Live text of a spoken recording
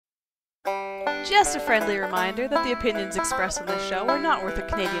Just a friendly reminder that the opinions expressed on this show are not worth a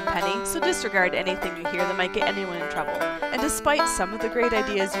Canadian penny, so disregard anything you hear that might get anyone in trouble. And despite some of the great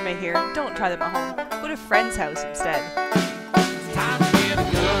ideas you may hear, don't try them at home. Go to a friend's house instead. It's time to get a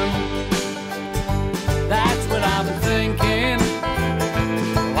gun. That's what I've been thinking.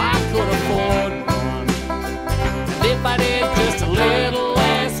 Well, I could afford one. And if I did just a little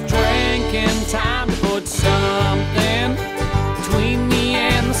less drinking, time to put something between me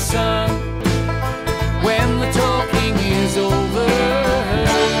and the sun. When the talking is over,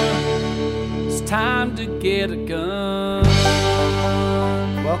 it's time to get a gun.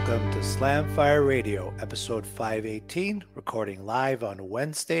 Welcome to Slamfire Radio, episode 518, recording live on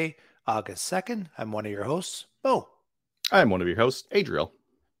Wednesday, August 2nd. I'm one of your hosts, Mo. I'm one of your hosts, Adriel.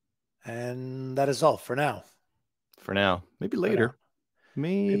 And that is all for now. For now. Maybe later.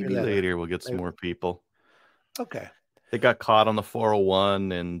 Maybe later we'll get some more people. Okay. They got caught on the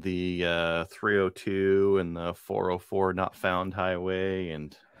 401 and the 302 and the 404 not found highway,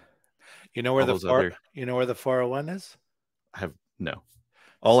 and you know where the 401 is? I have no.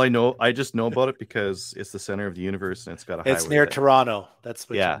 All I know, I just know about it because it's the center of the universe and it's got a highway. It's near Toronto. That's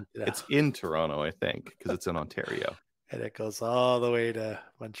what. Yeah, it's in Toronto, I think, because it's in Ontario. And it goes all the way to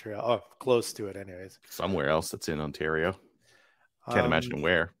Montreal. Oh, close to it, anyways. Somewhere else that's in Ontario. Can't imagine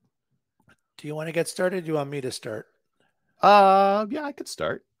where. Do you want to get started? Do you want me to start? Yeah, I could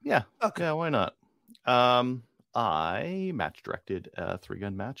start. Yeah. Okay. Yeah, why not? I match directed a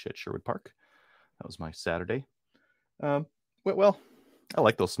 3-gun match at Sherwood Park. That was my Saturday. Well, I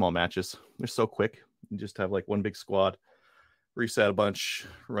like those small matches. They're so quick. You just have like one big squad, reset a bunch,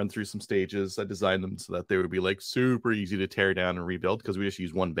 run through some stages. I designed them so that they would be like super easy to tear down and rebuild because we just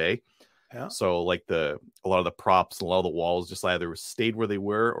use one bay. Yeah. So like a lot of the props and a lot of the walls just either stayed where they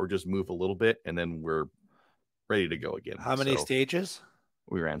were or just move a little bit, and then we're ready to go again. How many stages?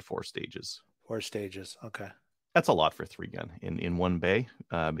 We ran 4 stages. 4 stages. Okay. That's a lot for 3-gun in one bay,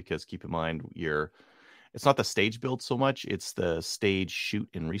 because keep in mind it's not the stage build so much, it's the stage shoot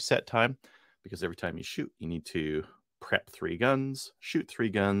and reset time, because every time you shoot, you need to prep 3 guns, shoot 3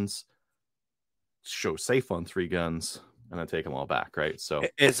 guns, show safe on 3 guns, and then take them all back, right? So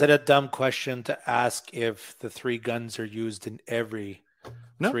is it a dumb question to ask if the 3 guns are used in every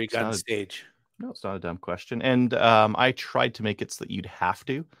 3-gun stage? No, it's not a dumb question. And I tried to make it so that you'd have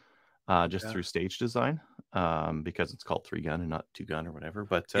to through stage design, because it's called 3-gun and not 2-gun or whatever.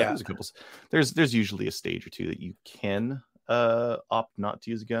 But there's a couple. There's usually a stage or two that you can opt not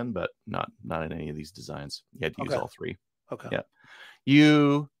to use a gun, but not in any of these designs. You had to use all 3. Okay.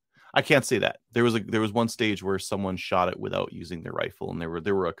 Yeah. I can't say that. There was one stage where someone shot it without using their rifle, and there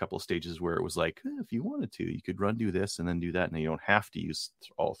were a couple of stages where it was like, if you wanted to, you could do this and then do that, and then you don't have to use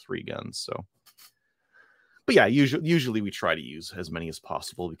all 3 guns. So, but yeah, usually we try to use as many as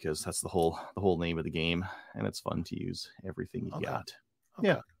possible because that's the whole name of the game, and it's fun to use everything you got.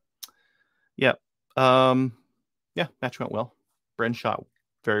 Okay. Yeah. Match went well. Bren shot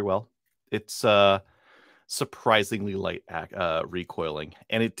very well. It's surprisingly light recoiling,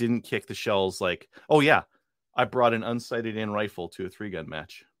 and it didn't kick the shells like, oh yeah, I brought an unsighted in rifle to a 3-gun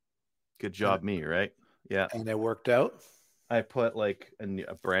match. Good job, me, right? Yeah. And it worked out. I put like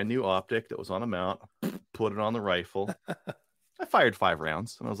a brand new optic that was on a mount, put it on the rifle. I fired 5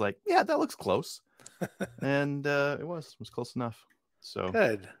 rounds, and I was like, yeah, that looks close. And it was close enough. So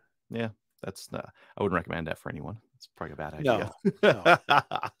good. Yeah, I wouldn't recommend that for anyone. It's probably a bad idea. No.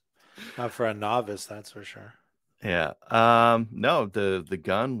 Not for a novice, that's for sure. Yeah. No, the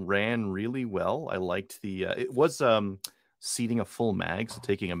gun ran really well. I liked it was seating a full mag, so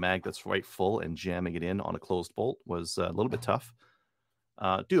taking a mag that's right full and jamming it in on a closed bolt was a little bit tough.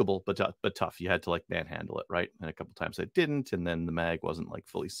 Doable, but tough. You had to like manhandle it, right? And a couple times I didn't, and then the mag wasn't like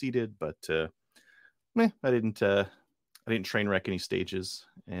fully seated. But I didn't train wreck any stages,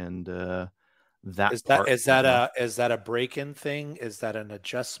 and is that a break-in thing? Is that an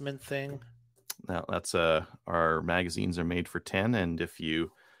adjustment thing? No, that's our magazines are made for 10, and if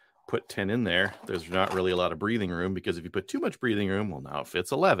you put 10 in there, there's not really a lot of breathing room, because if you put too much breathing room, well, now it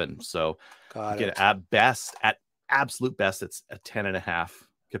fits 11. So at absolute best, it's a 10.5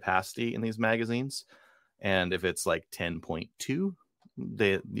 capacity in these magazines, and if it's like 10.2,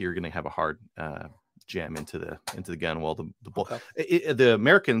 you're going to have a hard jam into the gun. Well, the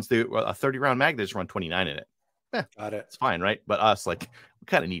Americans, a 30-round mag, they just run 29 in it. Got it. It's fine, right? But us, like, we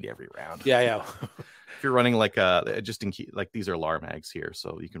kind of need every round. Yeah. If you're running like these are LAR mags here,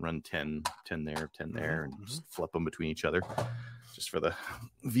 so you can run 10 there, 10 there, and just flip them between each other. Just for the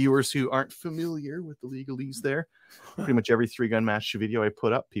viewers who aren't familiar with the legalese there, pretty much every 3-gun match video I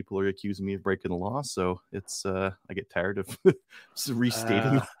put up, people are accusing me of breaking the law. So it's I get tired of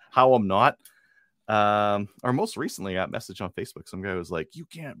restating how I'm not. Or most recently, I got a message on Facebook. Some guy was like, "You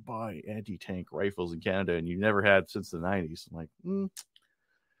can't buy anti-tank rifles in Canada, and you never had since the '90s." I'm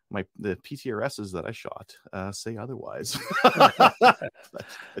like, the PTRSs that I shot say otherwise. that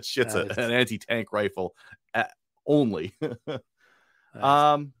shit's an anti-tank rifle only.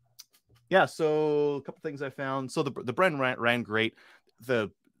 Nice. Yeah. So a couple things I found. So the Bren ran great.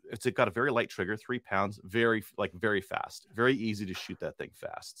 It's got a very light trigger, 3 pounds, very fast, very easy to shoot that thing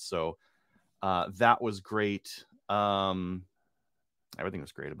fast. So that was great. Everything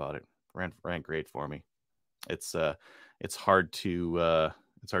was great about it. Ran great for me. It's hard to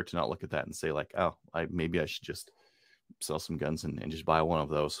not look at that and say like, oh, maybe I should just sell some guns and just buy one of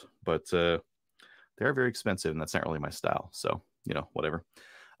those. But they're very expensive, and that's not really my style. So whatever.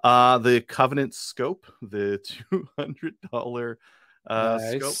 The Covenant scope, the $200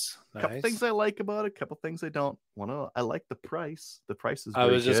 scope. A couple things I like about it, a couple things I don't. I like the price. The price is. I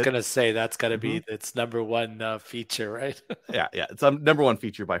was just gonna say that's gotta be its number one feature, right? yeah, it's number one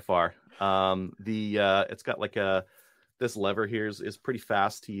feature by far. It's got like this lever here is pretty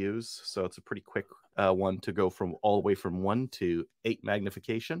fast to use, so it's a pretty quick one to go from all the way from 1 to 8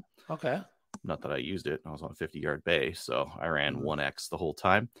 magnification. Okay. Not that I used it. I was on a 50-yard bay, so I ran 1x the whole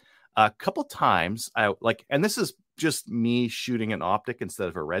time. A couple times, and this is just me shooting an optic instead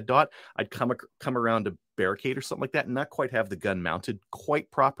of a red dot. I'd come around a barricade or something like that and not quite have the gun mounted quite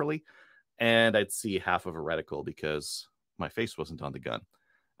properly, and I'd see half of a reticle because my face wasn't on the gun.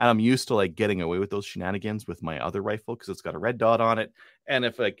 And I'm used to getting away with those shenanigans with my other rifle because it's got a red dot on it. And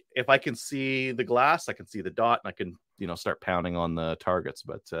if I can see the glass, I can see the dot, and I can start pounding on the targets.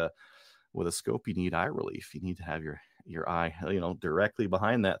 But with a scope, you need eye relief. You need to have your eye directly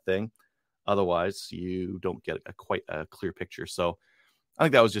behind that thing. Otherwise, you don't get quite a clear picture. So I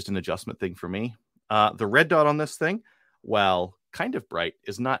think that was just an adjustment thing for me. The red dot on this thing, while kind of bright,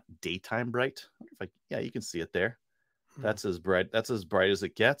 is not daytime bright. You can see it there. That's as bright as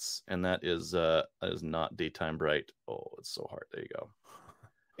it gets, and that is not daytime bright. Oh, it's so hard. There you go.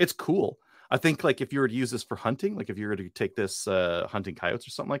 It's cool. I think if you were to use this for hunting, if you were to take this hunting coyotes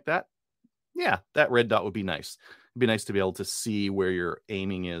or something like that, yeah, that red dot would be nice. It'd be nice to be able to see where your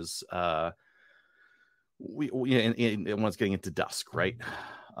aiming is. When it's getting into dusk, right?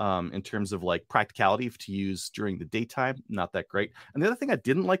 In terms of practicality to use during the daytime, not that great. And the other thing I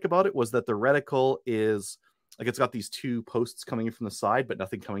didn't like about it was that the reticle is it's got these 2 posts coming in from the side, but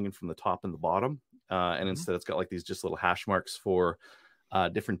nothing coming in from the top and the bottom. And instead, it's got these just little hash marks for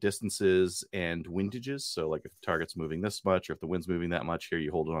different distances and windages. So if the target's moving this much, or if the wind's moving that much, here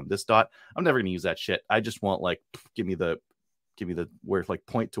you hold it on this dot. I'm never going to use that shit. I just want give me the where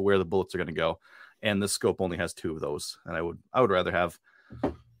point to where the bullets are going to go. And this scope only has 2 of those. And I would rather have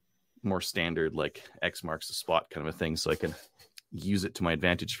more standard X marks the spot kind of a thing, so I can use it to my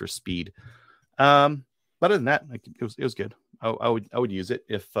advantage for speed. But other than that, it was good. I would use it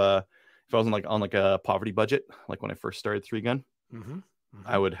if I was on a poverty budget, when I first started 3-gun.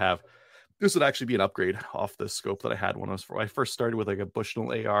 I would have this would actually be an upgrade off the scope that I had when I first started with a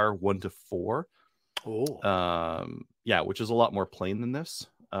Bushnell AR 1-4. Which is a lot more plain than this.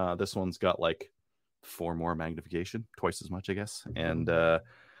 This one's got 4 more magnification, twice as much, I guess, and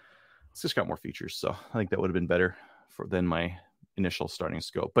it's just got more features. So I think that would have been better than my initial starting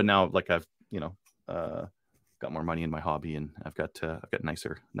scope. But now, I've got more money in my hobby, and I've got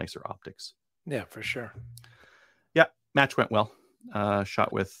nicer optics. Yeah, for sure. Yeah, match went well.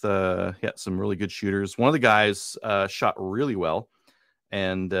 Shot with some really good shooters. One of the guys shot really well,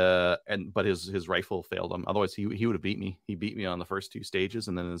 but his rifle failed him. Otherwise, he would have beat me. He beat me on the first 2 stages,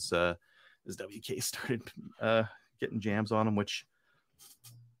 and then his WK started getting jams on him, which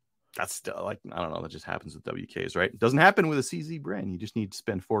that's still I don't know. That just happens with WKs, right? It doesn't happen with a CZ brand. You just need to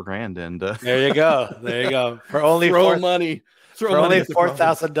spend $4,000, and there you go. For only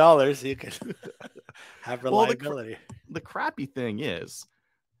 $4,000, you can have reliability. The crappy thing is,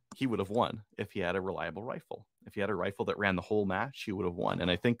 he would have won if he had a reliable rifle. If he had a rifle that ran the whole match, he would have won. And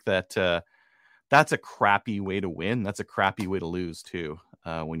I think that that's a crappy way to win. That's a crappy way to lose too,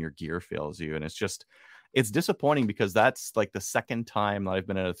 when your gear fails you. And it's disappointing because that's the second time that I've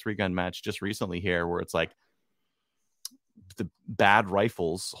been at a 3-gun match just recently here where it's the bad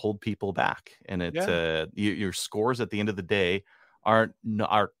rifles hold people back, and your scores at the end of the day are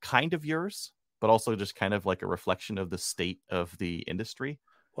kind of yours, but also just kind of a reflection of the state of the industry.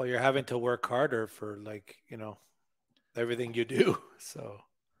 Well, you're having to work harder for everything you do. So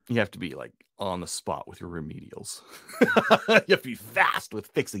you have to be on the spot with your remedials. You have to be fast with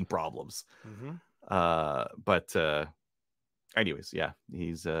fixing problems. But anyways, yeah,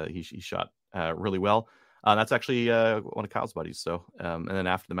 he shot really well. That's actually one of Kyle's buddies. So, and then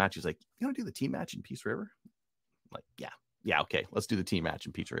after the match, he's like, "You want to do the team match in Peace River?" I'm like, yeah, okay, let's do the team match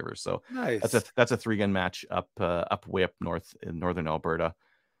in Peace River. So Nice. that's a 3-gun match up way up north in northern Alberta,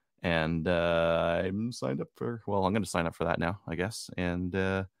 and I'm signed up for. Well, I'm going to sign up for that now, I guess, and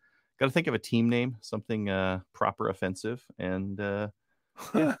got to think of a team name, something proper offensive, and go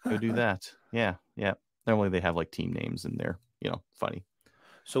do that. Yeah. Normally they have like team names in there, funny.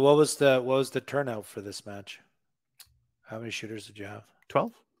 So what was the turnout for this match? How many shooters did you have?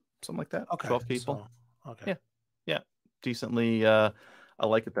 12, something like that. Okay, 12 people. So, okay. Yeah, decently. I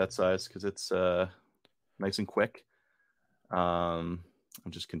like it that size because it's nice and quick. I'm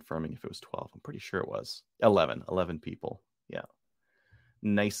just confirming if it was 12. I'm pretty sure it was 11 people. Yeah,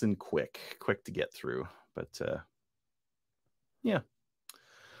 nice and quick to get through. But yeah.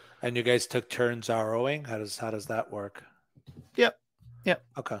 And you guys took turns ROing. How does that work? Yep.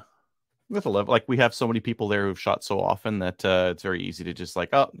 Okay. With 11, like we have so many people there who've shot so often that it's very easy to just like,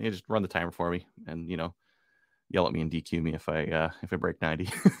 you just run the timer for me, and yell at me and DQ me if I break 90.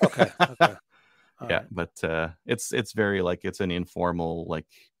 Okay. Yeah, right. but it's very like it's an informal like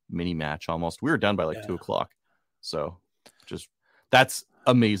mini match almost. We were done by like 2:00, so just that's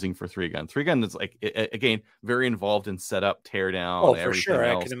amazing for 3-gun. 3-gun is like again very involved in setup, tear down. Oh, for sure,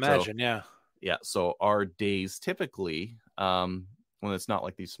 I can imagine. So, yeah. So our days typically, when it's not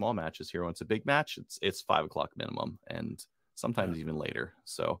like these small matches here, when it's a big match, it's 5:00 minimum, and sometimes even later.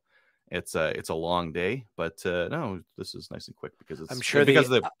 So it's a long day, but no, this is nice and quick because it's. I'm sure because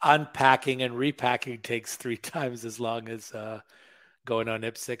the unpacking and repacking takes 3 times as long as going on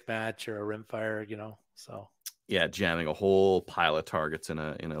an IPSC match or a rimfire, So yeah, jamming a whole pile of targets in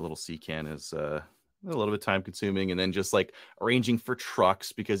a little sea can is a little bit time consuming, and then just like arranging for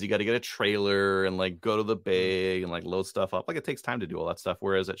trucks because you got to get a trailer and like go to the bay and like load stuff up. Like it takes time to do all that stuff.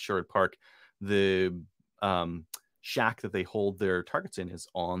 Whereas at Sherwood Park, the shack that they hold their targets in is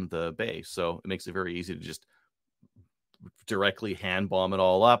on the bay, so it makes it very easy to just directly hand bomb it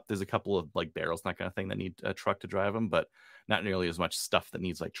all up. There's a couple of like barrels, that kind of thing, that need a truck to drive them, but not nearly as much stuff that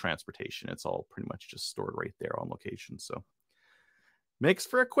needs like transportation. It's all pretty much just stored right there on location. So makes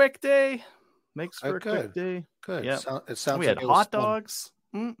for a quick day. Quick day. Good. Yeah. It sounds we like had hot dogs.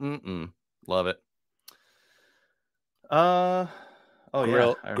 Love it.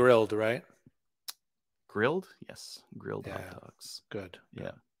 Grilled, right? Grilled? Yes. Grilled hot dogs. Good.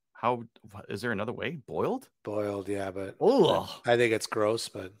 Yeah. How is there another way? Boiled? Boiled, yeah, but I think it's gross,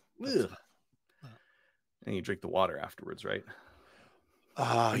 but and you drink the water afterwards, right?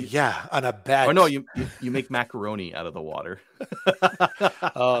 Yeah, on a bed. Oh no, you make macaroni out of the water.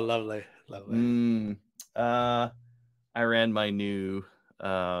 Oh, lovely. I ran my new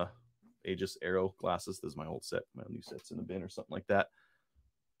Aegis Aero glasses. This is my old set. My new set's in the bin or something like that.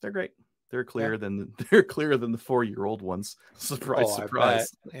 They're great. They're clearer than the 4-year-old ones.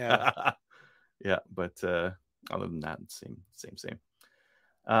 Surprise. Yeah. Yeah, but other than that, same.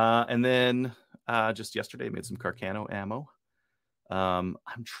 And then just yesterday made some Carcano ammo. I'm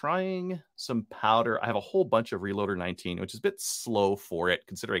trying some powder. I have a whole bunch of Reloader 19, which is a bit slow for it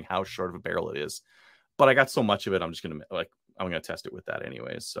considering how short of a barrel it is. But I got so much of it, I'm gonna test it with that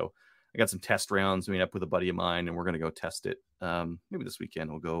anyways. So I got some test rounds, meet up with a buddy of mine, and we're gonna go test it. Maybe this weekend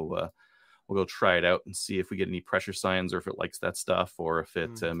we'll go try it out and see if we get any pressure signs, or if it likes that stuff, or if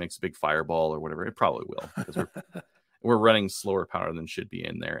it makes a big fireball or whatever. It probably will, because we're running slower powder than should be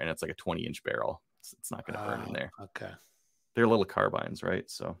in there, and it's like a 20-inch barrel. It's not gonna burn in there. Okay. They're little carbines, right?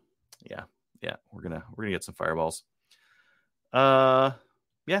 So yeah, we're gonna get some fireballs. Yeah,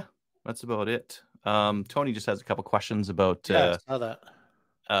 that's about it. Tony just has a couple questions about I saw that.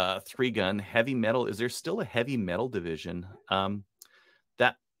 3-gun heavy metal. Is there still a heavy metal division?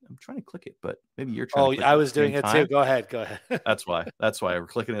 That I'm trying to click it, but maybe you're trying. I was doing it too. Go ahead. That's why we're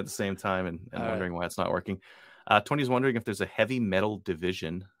clicking at the same time and wondering why it's not working. Tony's wondering if there's a heavy metal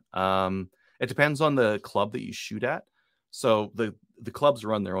division. It depends on the club that you shoot at. So the clubs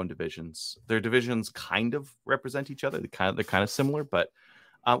run their own divisions. Their divisions kind of represent each other. They're kind of similar, but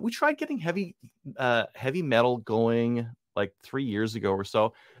we tried getting heavy metal going like 3 years ago or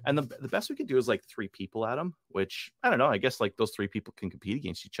so, and the best we could do is like 3 people at them, which I don't know. I guess like those 3 people can compete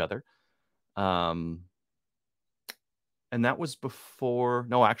against each other. And that was before.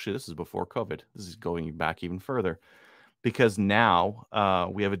 No, actually, this is before COVID. This is going back even further, because now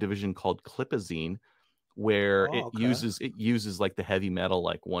we have a division called Clipazine, where it uses like the heavy metal,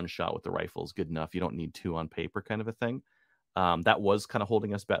 like one shot with the rifle is good enough. You don't need 2 on paper, kind of a thing. That was kind of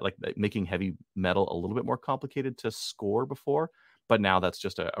holding us back, like making heavy metal a little bit more complicated to score before, but now that's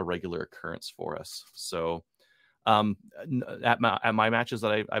just a regular occurrence for us. So At my matches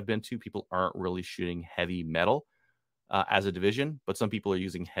that I've been to, people aren't really shooting heavy metal as a division, but some people are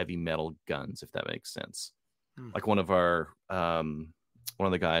using heavy metal guns, if that makes sense. Like one of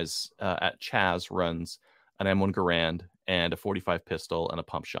the guys at Chaz runs an M1 Garand and a 45 pistol and a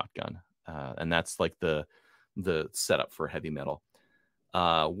pump shotgun, and that's like the setup for heavy metal.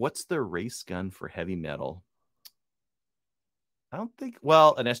 What's the race gun for heavy metal? I don't think.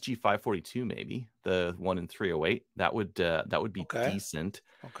 Well, an SG 542 maybe, the one in 308. That would be decent.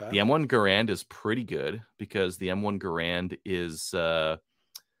 Okay. The M1 Garand is pretty good because the M1 Garand is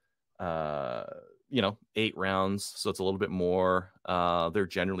 8 rounds, so it's a little bit more. They're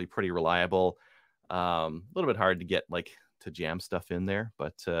generally pretty reliable. A little bit hard to get to jam stuff in there,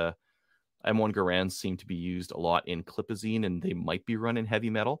 but M1 Garands seem to be used a lot in Clipazine, and they might be running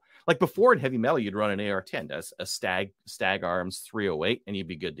heavy metal. Like before in heavy metal, you'd run an AR-10, a Stag Arms 308, and you'd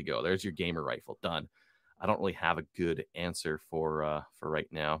be good to go. There's your gamer rifle done. I don't really have a good answer for right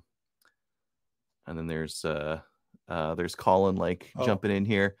now. And then there's Colin jumping in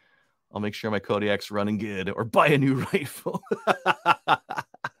here. I'll make sure my Kodiak's running good, or buy a new rifle.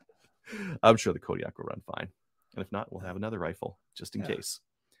 I'm sure the Kodiak will run fine, and if not, we'll have another rifle just in case.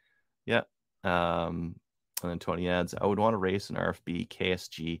 Yeah. And then Tony adds, I would want to race an RFB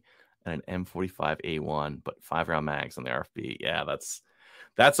KSG and an M45A1, but 5-round mags on the RFB. Yeah,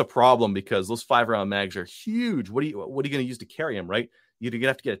 that's a problem because those 5-round mags are huge. What are you going to use to carry them, right? You're going to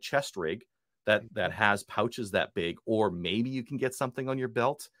have to get a chest rig that has pouches that big, or maybe you can get something on your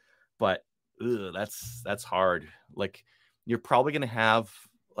belt, but that's hard. Like you're probably going to have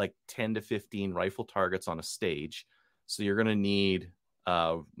 10 to 15 rifle targets on a stage. So you're going to need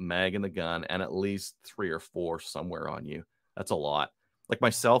mag in the gun and at least 3 or 4 somewhere on you. That's a lot. Like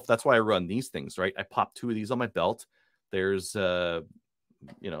myself, that's why I run these things, right? I pop 2 of these on my belt. There's 10,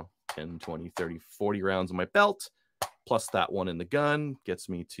 20, 30, 40 rounds on my belt, plus that one in the gun gets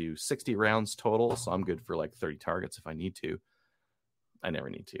me to 60 rounds total. So I'm good for 30 targets if I need to. I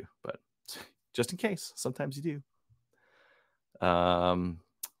never need to, but just in case, sometimes you do.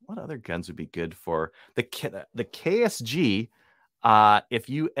 What other guns would be good for the KSG? If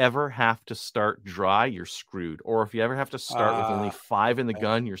you ever have to start dry, you're screwed. Or if you ever have to start with only 5 in the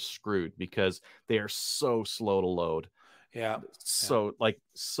gun, you're screwed because they are so slow to load. Yeah. So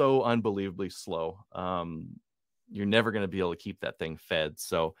so unbelievably slow. You're never going to be able to keep that thing fed.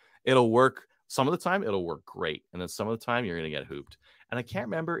 So it'll work. Some of the time it'll work great. And then some of the time you're going to get hooped. And I can't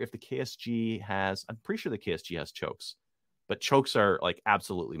remember if the KSG I'm pretty sure the KSG has chokes. But chokes are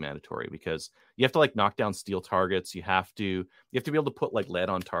absolutely mandatory because you have to knock down steel targets. You have to be able to put lead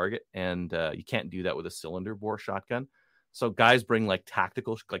on target, and you can't do that with a cylinder bore shotgun. So guys bring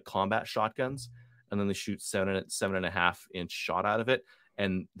tactical combat shotguns, and then they shoot 7.5 inch shot out of it,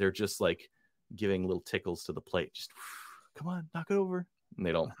 and they're just giving little tickles to the plate. Just come on, knock it over. And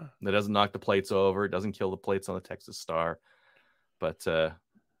they don't. That doesn't knock the plates over. It doesn't kill the plates on the Texas Star, but.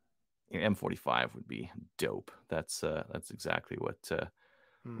 M45 would be dope. That's exactly what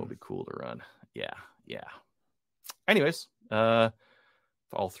would be cool to run. Yeah. Anyways, all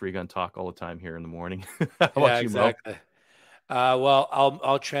 3-gun talk all the time here in the morning. How about you, exactly. Well,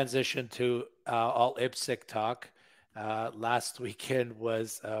 I'll transition to all IPSC talk. Last weekend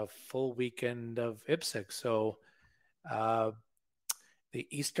was a full weekend of IPSC, so the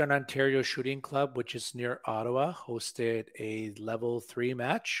Eastern Ontario Shooting Club, which is near Ottawa, hosted a level 3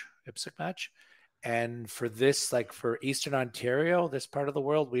 match. IPSC match. And for this, for Eastern Ontario, this part of the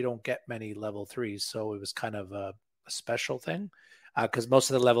world, we don't get many level 3s. So it was kind of a special thing because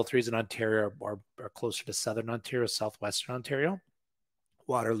most of the level 3s in Ontario are closer to Southern Ontario, Southwestern Ontario,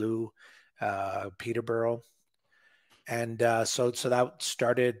 Waterloo, Peterborough. And so that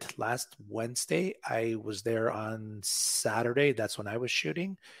started last Wednesday. I was there on Saturday. That's when I was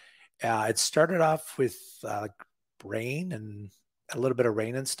shooting. It started off with rain and a little bit of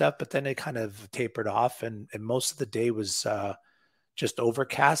rain and stuff, but then it kind of tapered off, and most of the day was just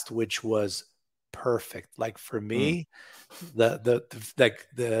overcast, which was perfect. For me,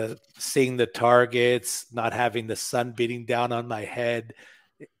 the seeing the targets, not having the sun beating down on my head,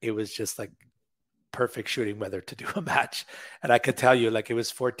 it was just perfect shooting weather to do a match. And I could tell you, it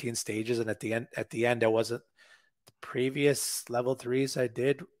was 14 stages, and at the end, I wasn't the previous level 3s I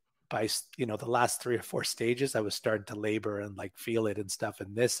did. By the last 3 or 4 stages, I was starting to labor and feel it and stuff.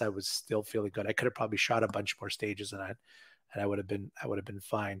 And this, I was still feeling good. I could have probably shot a bunch more stages than that, and I would have been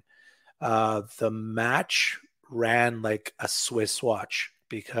fine. The match ran like a Swiss watch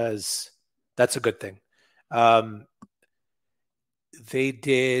because that's a good thing.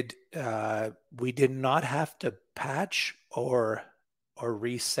 We did not have to patch or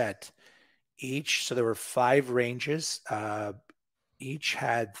reset each, so there were 5 ranges. Each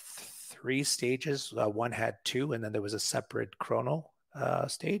had 3 stages. One had 2, and then there was a separate chrono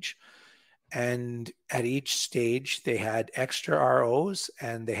stage. And at each stage, they had extra ROs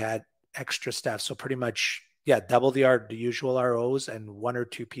and they had extra staff. So pretty much, yeah, double the usual ROs and 1 or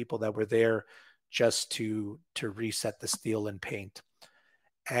 2 people that were there just to reset the steel and paint.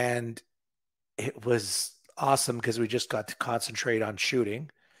 And it was awesome because we just got to concentrate on shooting,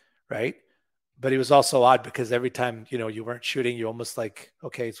 right? But it was also odd because every time, you weren't shooting, you almost like,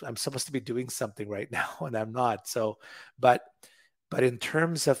 okay, so I'm supposed to be doing something right now and I'm not. So, but in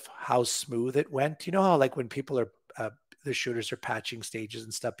terms of how smooth it went, how like when people are, the shooters are patching stages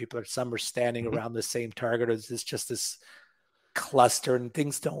and stuff, some are standing around the same target, or it's just this cluster and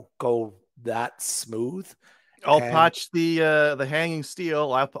things don't go that smooth. I'll patch the hanging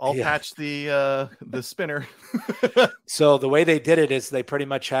steel. I'll patch the spinner. So the way they did it is they pretty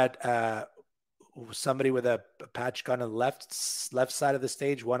much had somebody with a patch gun on the left side of the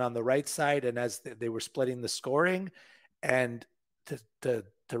stage, one on the right side, and as they were splitting the scoring, and the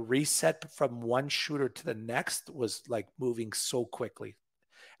reset from one shooter to the next was like moving so quickly,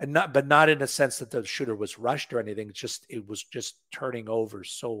 and not in a sense that the shooter was rushed or anything. It was just turning over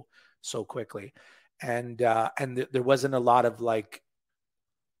so quickly, and there wasn't a lot of like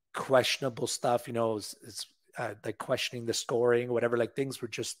questionable stuff. It's like questioning the scoring or whatever. Like things were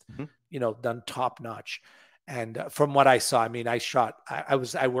just done top notch. And from what I saw, I mean, I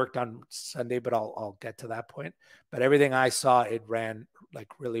worked on Sunday, but I'll get to that point. But everything I saw, it ran like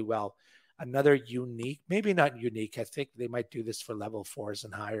really well. Another unique, maybe not unique, I think they might do this for level 4s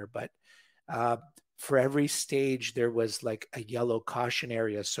and higher, but for every stage, there was like a yellow caution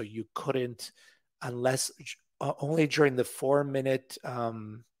area. So you couldn't, unless only during the 4-minute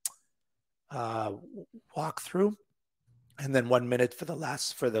walkthrough, and then 1 minute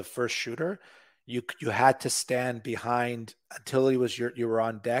for the first shooter, you had to stand behind until you were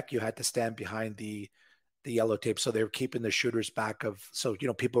on deck. You had to stand behind the yellow tape, so they were keeping the shooters back so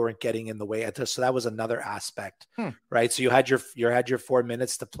people weren't getting in the way. So that was another aspect, right? So you had your 4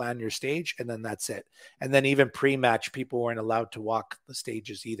 minutes to plan your stage, and then that's it. And then even pre-match, people weren't allowed to walk the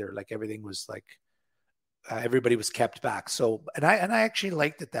stages either. Like everything was like everybody was kept back. So and I actually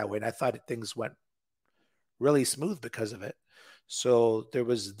liked it that way, and I thought things went really smooth because of it. So there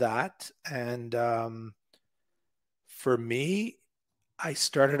was that. And for me, I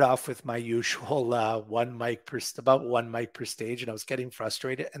started off with my usual about one mic per stage, and I was getting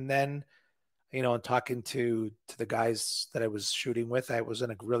frustrated. And then, talking to the guys that I was shooting with, I was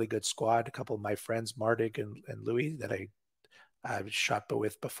in a really good squad. A couple of my friends, Mardig and Louis, that I shot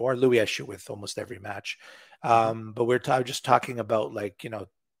with before. Louis I shoot with almost every match. But we're just talking about like,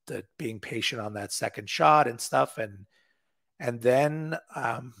 the being patient on that second shot and stuff. And then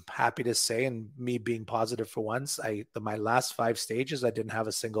I'm happy to say, and me being positive for once, my last 5 stages, I didn't have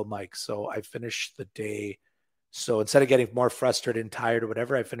a single mic. So I finished the day. So instead of getting more frustrated and tired or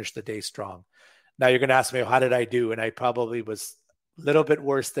whatever, I finished the day strong. Now you're going to ask me, how did I do? And I probably was a little bit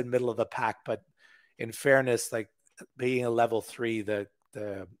worse than middle of the pack, but in fairness, like being a level 3,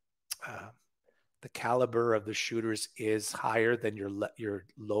 the caliber of the shooters is higher than your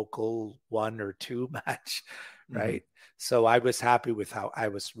local 1 or 2 match, right? So I was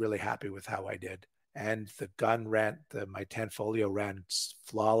really happy with how I did. And the gun my 10 folio ran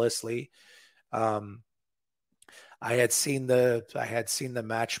flawlessly. I had seen the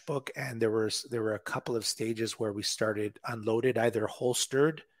match book, and there were a couple of stages where we started unloaded, either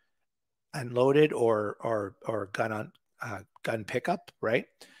holstered, unloaded, or gun pickup, right?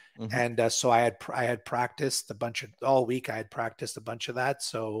 And so I had practiced all week. I had practiced a bunch of that.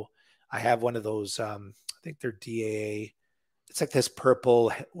 So I have one of those, I think they're DAA. It's like this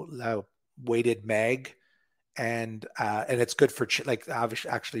purple weighted mag, and it's good for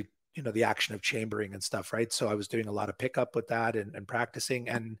actually, the action of chambering and stuff, right? So I was doing a lot of pickup with that and practicing,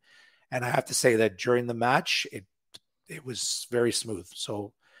 and I have to say that during the match, it was very smooth.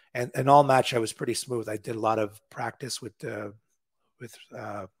 So and all match I was pretty smooth. I did a lot of practice with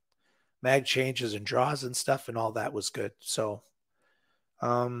mag changes and draws and stuff, and all that was good. So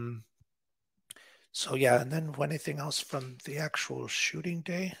yeah. And then anything else from the actual shooting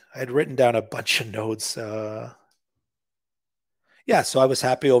day? I had written down a bunch of notes. Yeah, so I was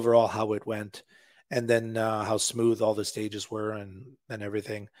happy overall how it went, and then how smooth all the stages were and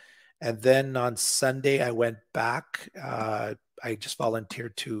everything. And then on Sunday, I went back. I just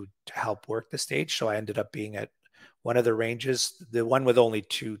volunteered to help work the stage, so I ended up being at one of the ranges, the one with only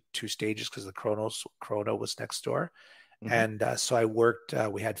two stages because the chrono was next door. And so I worked.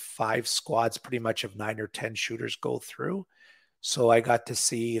 We had 5 squads, pretty much of 9 or 10 shooters go through. So I got to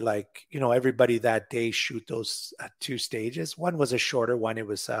see, like, everybody that day shoot those 2 stages. One was a shorter one. It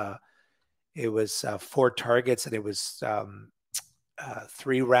was 4 targets, and it was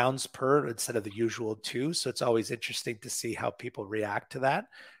 3 rounds per instead of the usual 2. So it's always interesting to see how people react to that,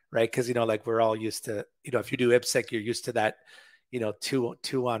 right? Because like we're all used to, if you do IPSC, you're used to that,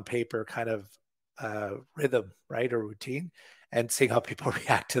 two on paper kind of rhythm, right, or routine, and seeing how people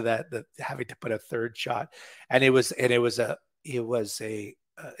react to that having to put a 3rd shot. And it's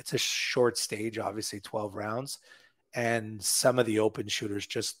a short stage, obviously 12 rounds. And some of the open shooters,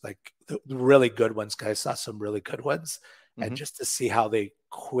 just like the really good ones, guys, saw some really good ones. And just to see how they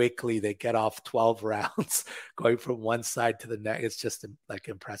get off 12 rounds going from one side to the next, it's just like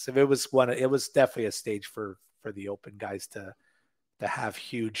impressive. It was definitely a stage for the open guys to have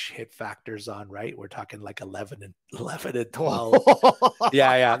huge hit factors on, right? We're talking like 11 and 12.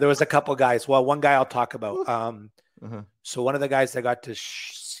 Yeah. There was a couple guys. Well, one guy I'll talk about. So one of the guys that got to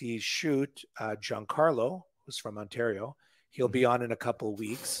see shoot, Giancarlo, who's from Ontario, he'll be on in a couple of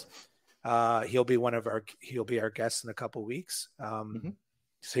weeks. He'll be our guest in a couple of weeks.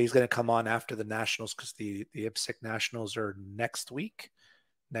 So he's going to come on after the nationals, because the IPSC nationals are next week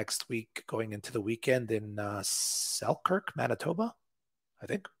going into the weekend in Selkirk, Manitoba,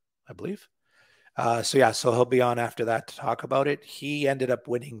 I believe. So he'll be on after that to talk about it. He ended up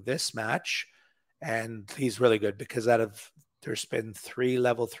winning this match, and he's really good because there's been 3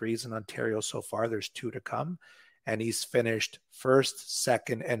 level 3s in Ontario so far. There's 2 to come, and he's finished 1st,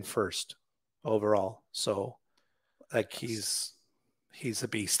 2nd, and 1st overall. So like he's a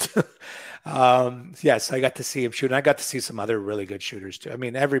beast. So I got to see him shoot, and I got to see some other really good shooters too. I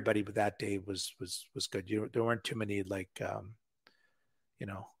mean, everybody that day was good. There weren't too many like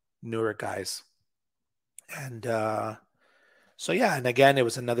newer guys. And and again, it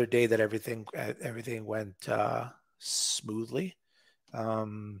was another day that everything went smoothly.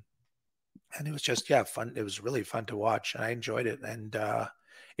 And it was just fun. It was really fun to watch, and I enjoyed it. And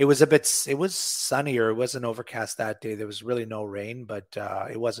it was sunnier. It wasn't overcast that day. There was really no rain, but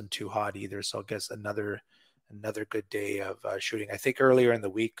it wasn't too hot either. So I guess another good day of shooting. I think earlier in the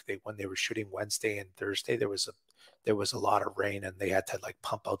week, when they were shooting Wednesday and Thursday, there was a lot of rain, and they had to like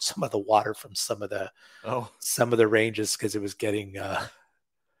pump out some of the water from some of the ranges because it was getting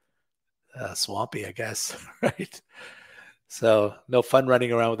swampy, I guess. Right. So no fun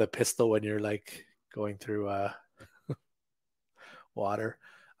running around with a pistol when you're like going through water.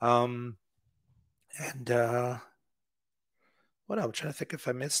 And what else? I'm trying to think if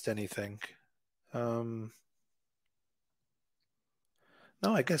I missed anything. No,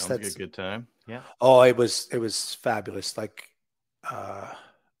 I guess Sounds like a good time. Yeah. Oh, it was fabulous. Like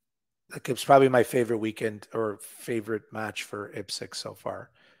it was probably my favorite weekend or favorite match for IPSC so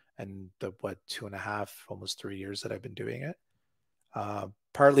far. And the 2.5, almost 3 years that I've been doing it.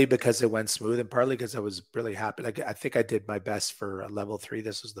 Partly because it went smooth, and partly because I was really happy. Like I think I did my best for a level 3.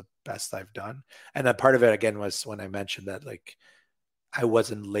 This was the best I've done. And then part of it again was when I mentioned that like I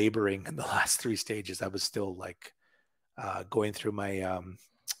wasn't laboring in the last 3 stages. I was still like going through my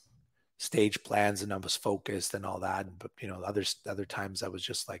stage plans, and I was focused and all that. But other times I was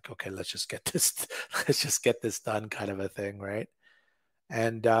just like, okay, let's just get this done, kind of a thing, right?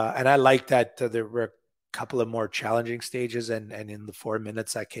 And I like that there were a couple of more challenging stages, and in the 4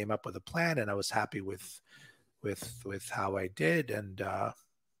 minutes I came up with a plan, and I was happy with how I did, and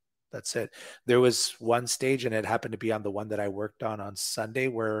that's it. There was one stage, and it happened to be on the one that I worked on Sunday,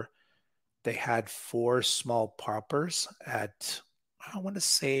 where they had 4 small poppers at, I want to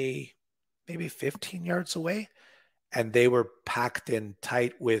say, maybe 15 yards away, and they were packed in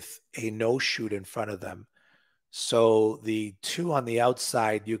tight with a no shoot in front of them. So the 2 on the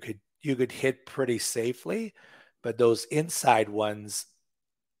outside, you could hit pretty safely, but those inside ones,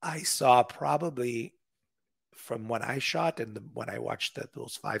 I saw probably from when I shot and when I watched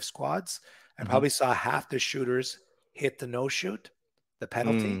those 5 squads, I probably saw half the shooters hit the no shoot, the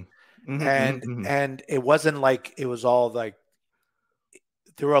penalty. And it wasn't like it was all like,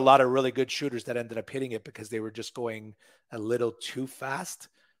 there were a lot of really good shooters that ended up hitting it because they were just going a little too fast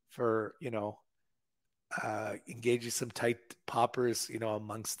for, engaging some tight poppers,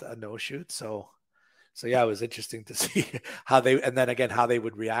 amongst a no shoot. So yeah, it was interesting to see how they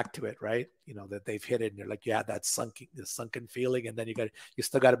would react to it, right? That they've hit it, and you're like, you had that sunken feeling, and then you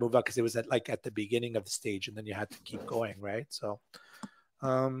still got to move up because it was at the beginning of the stage, and then you had to keep going, right? So,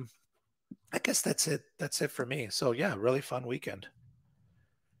 I guess that's it. That's it for me. So yeah, really fun weekend.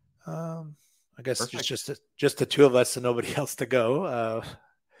 I guess just the 2 of us and nobody else to go.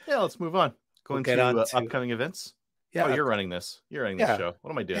 Yeah, let's move on. Going to upcoming events. Yeah, you're running this. You're running this show.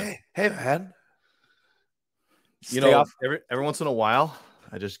 What am I doing? Hey, man. You off. every once in a while,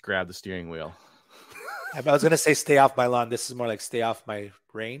 I just grab the steering wheel. I was going to say stay off my lawn. This is more like stay off my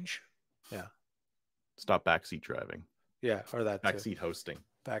range. Yeah. Stop backseat driving. Yeah, or that Backseat hosting.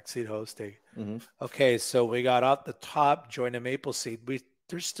 Backseat hosting. Mm-hmm. Okay, so we got off the top, join a maple seed.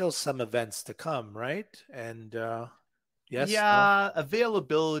 There's still some events to come, right? And yes. Yeah,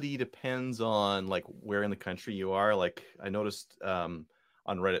 availability depends on like where in the country you are. Like I noticed on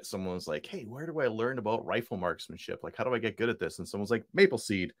Reddit, someone was like, "Hey, where do I learn about rifle marksmanship? Like, how do I get good at this?" And someone's like, "Maple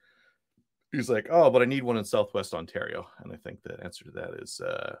seed." He's like, "Oh, but I need one in Southwest Ontario." And I think the answer to that is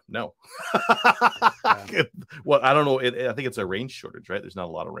no. Yeah. Well, I don't know. I think it's a range shortage, right? There's not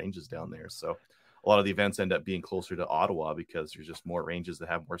a lot of ranges down there. So a lot of the events end up being closer to Ottawa because there's just more ranges that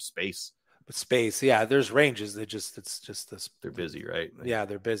have more space. Space, yeah. There's ranges. It's just this. They're busy, right? Yeah,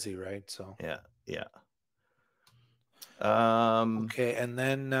 they're busy, right? So yeah. Okay, and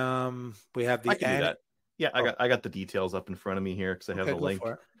then we have the. I can do that. Yeah, I got the details up in front of me here because I have the link.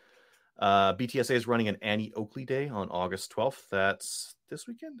 BTSA is running an Annie Oakley Day on August 12th. That's this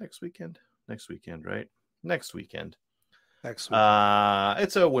weekend, next weekend, right? Next weekend. It's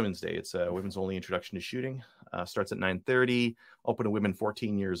a women's day. It's a women's only introduction to shooting. Starts at 9:30. Open to women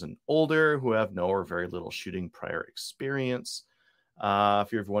 14 years and older who have no or very little shooting prior experience.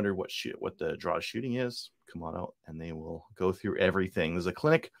 If you ever wondered what the draw shooting is, come on out and they will go through everything. There's a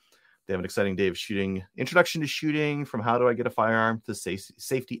clinic. They have an exciting day of shooting, introduction to shooting, from how do I get a firearm to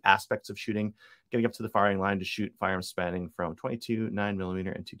safety aspects of shooting, getting up to the firing line to shoot firearms spanning from 22,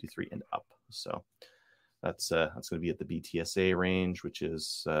 9mm, and 223 and up. So that's going to be at the BTSA range, which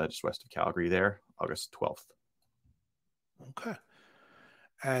is just west of Calgary there, August 12th. Okay.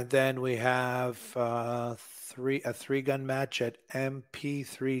 And then we have a three-gun match at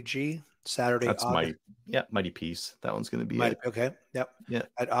MP3G. Saturday. That's Mighty Peace. That one's going to be okay. Yep. Yeah.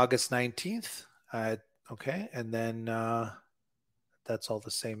 At August 19th. Okay. And then that's all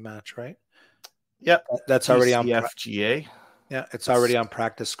the same match, right? Yep. That's already on FGA. Yeah, it's already on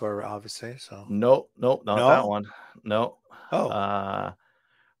Practice Score, obviously. So not that one. No. Oh.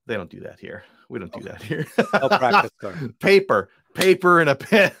 They don't do that here. We don't do that here. No Practice Score. Paper and a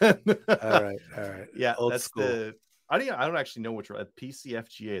pen. All right. Yeah, Old that's school. I don't actually know which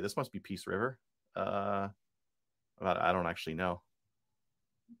PCFGA. This must be Peace River. I don't actually know.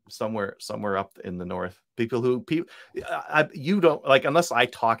 Somewhere up in the north. You don't like, unless I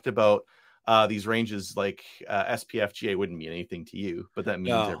talked about these ranges, like SPFGA wouldn't mean anything to you, but that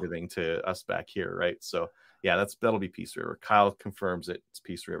means everything to us back here, right? So yeah, that'll be Peace River. Kyle confirms it's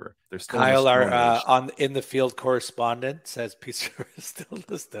Peace River. There's still Kyle, our in the field correspondent, says Peace River is still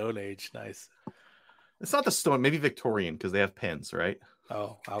the Stone Age. Nice. It's not the Stone, maybe Victorian because they have pens, right?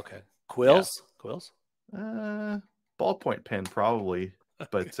 Oh, okay. Quills? Yeah. Quills? Ballpoint pen, probably,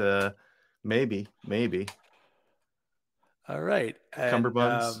 but maybe. All right.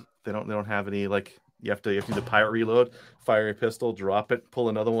 Cummerbunds. They don't have any, like, you have to do the pirate reload, fire a pistol, drop it, pull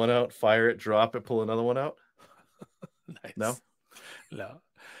another one out, fire it, drop it, pull another one out. Nice. No.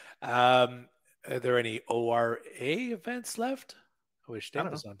 Are there any ORA events left? I wish Dave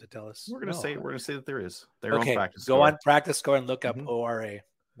was on to tell us. We're gonna say that there is. They're okay. On Practice Go Score. on Practice Score and look up ORA.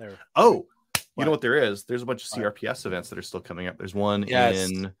 There. Oh, you know what there is? There's a bunch of CRPS events that are still coming up. There's one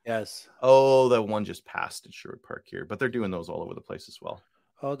in that one just passed at Sherwood Park here, but they're doing those all over the place as well.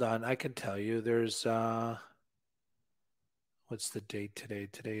 Hold on, I can tell you. There's what's the date today?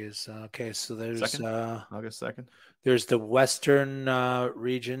 Today is okay. So there's August 2nd. There's the Western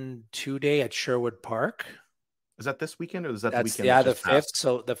Region 2-Day at Sherwood Park. Is that this weekend, or is that the weekend? Yeah, the 5th.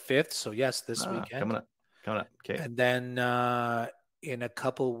 So the 5th. So yes, this weekend coming up. Okay. And then in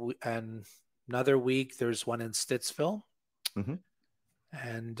another week, there's one in Stittsville. Mm-hmm.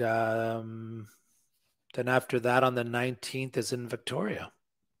 And then after that, on the 19th, is in Victoria.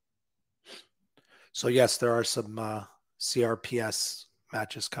 So yes, there are some CRPS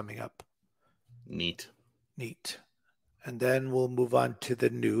matches coming up. Neat. And then we'll move on to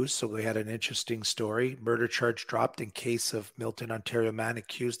the news. So we had an interesting story. Murder charge dropped in case of Milton, Ontario man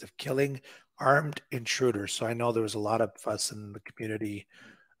accused of killing armed intruder. So I know there was a lot of us in the community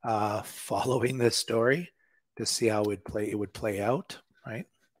following this story to see how it would play out, right?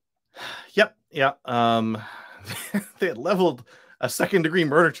 Yep. Yeah. They had leveled a second-degree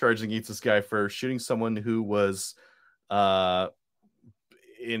murder charge against this guy for shooting someone who was doing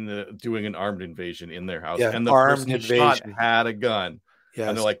an armed invasion in their house, and the person who shot had a gun. Yes.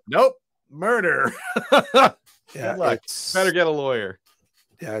 And they're like, "Nope, murder." Yeah, good luck. Better get a lawyer.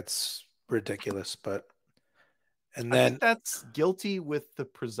 Yeah, it's ridiculous, but I think that's guilty with the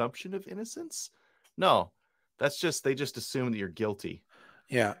presumption of innocence. No, that's just they just assume that you're guilty.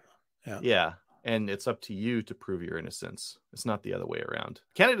 Yeah. and it's up to you to prove your innocence. It's not the other way around.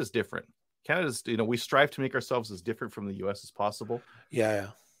 Canada's different. Canada's, we strive to make ourselves as different from the U.S. as possible. Yeah.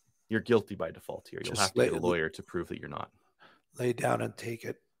 You're guilty by default here. You'll have to get a lawyer to prove that you're not. Lay down and take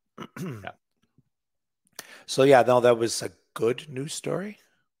it. Yeah. So yeah, no, that was a good news story,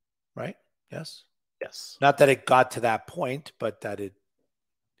 right? Yes. Yes. Not that it got to that point, but that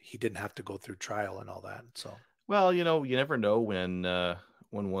he didn't have to go through trial and all that. So, well, you never know when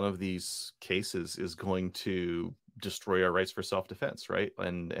one of these cases is going to destroy our rights for self-defense, right?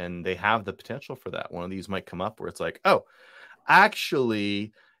 And they have the potential for that. One of these might come up where it's like, oh,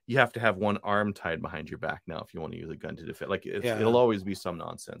 actually, you have to have one arm tied behind your back now if you want to use a gun to defend. Like it'll always be some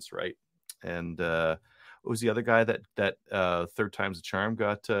nonsense, right? And what was the other guy that third time's a charm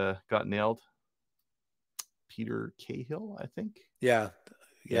got nailed? Peter Cahill, I think. Yeah,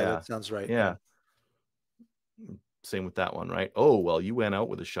 that sounds right. Yeah. Same with that one, right? Oh, well, you went out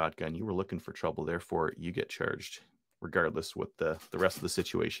with a shotgun. You were looking for trouble. Therefore, you get charged, regardless what the rest of the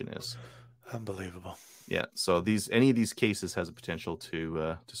situation is. Unbelievable. Yeah. So any of these cases has a potential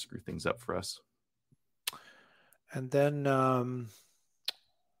to screw things up for us. And then we're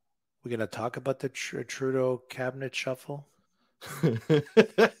going to talk about the Trudeau cabinet shuffle.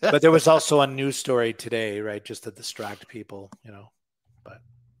 But there was also a news story today, right? Just to distract people, But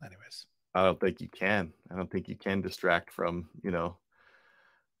anyways. I don't think you can. I don't think you can distract from,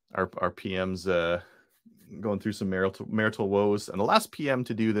 our PM's going through some marital woes. And the last PM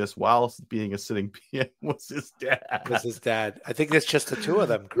to do this while being a sitting PM was his dad. I think it's just the two of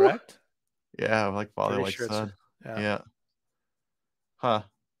them, correct? Yeah, like father, like son. Yeah. Huh.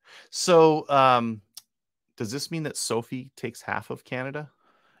 So, does this mean that Sophie takes half of Canada?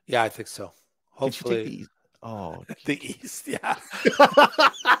 Yeah, I think so. Hopefully. The East. Yeah.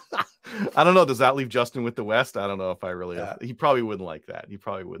 I don't know. Does that leave Justin with the West? I don't know if I really. Yeah. He probably wouldn't like that.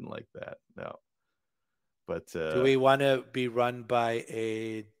 No. But do we want to be run by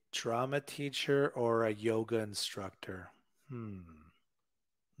a drama teacher or a yoga instructor?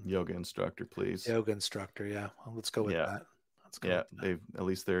 Yoga instructor, please. Yoga instructor. Yeah. Well, let's go with that. They're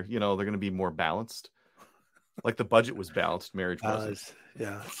going to be more balanced. Like the budget was balanced. Marriage wasn't.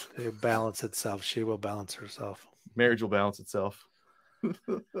 Yeah. They balance itself. She will balance herself. Marriage will balance itself.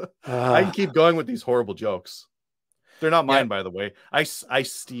 I can keep going with these horrible jokes. They're not mine, by the way. I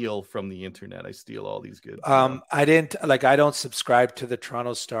steal from the internet. I steal all these good. I don't subscribe to the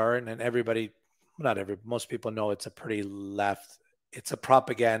Toronto Star, and most people know it's a pretty left. It's a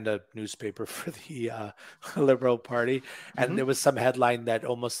propaganda newspaper for the Liberal Party, and there was some headline that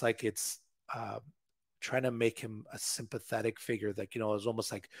almost like it's trying to make him a sympathetic figure. Like, it was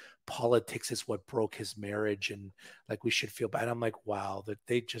almost like politics is what broke his marriage, and like we should feel bad. I'm like, wow, that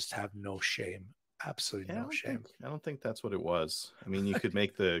they just have no shame. Absolutely no shame. I don't think that's what it was. I mean, you could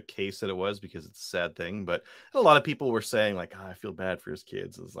make the case that it was because it's a sad thing, but a lot of people were saying like, I feel bad for his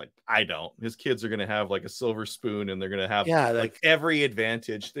kids. It's like, I don't. His kids are going to have like a silver spoon and they're going to have like every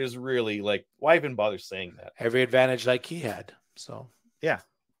advantage. There's really like, why even bother saying that? Every advantage like he had. So yeah.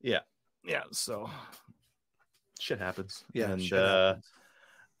 So shit happens. Yeah.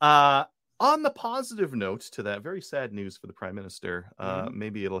 And on the positive note to that, very sad news for the Prime Minister.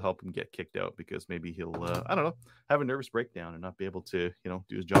 Maybe it'll help him get kicked out because maybe he'll, I don't know, have a nervous breakdown and not be able to, do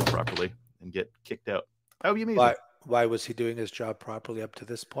his job properly and get kicked out. That would be amazing. Why was he doing his job properly up to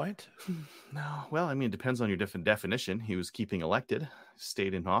this point? No, well, I mean, it depends on your different definition. He was keeping elected,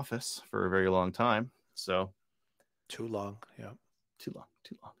 stayed in office for a very long time. So too long. Yeah. Too long.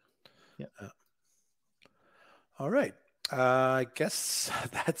 Yeah. All right. I guess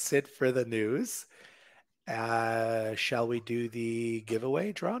that's it for the news. Shall we do the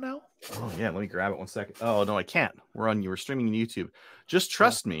giveaway draw now? Oh yeah, let me grab it 1 second. Oh no, I can't. We're streaming on YouTube. Just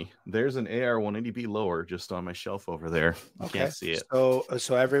trust me. There's an AR-180B lower just on my shelf over there. You can't see it.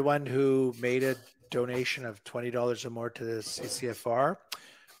 So everyone who made a donation of $20 or more to the CCFR,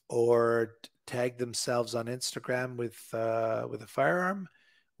 or tagged themselves on Instagram with a firearm,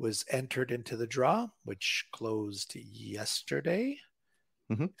 was entered into the draw, which closed yesterday.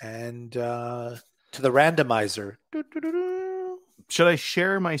 And to the randomizer. Should I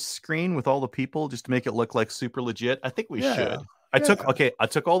share my screen with all the people just to make it look like super legit? I think we should. I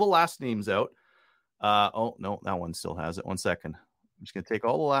took all the last names out. Oh no, that one still has it. 1 second. I'm just gonna take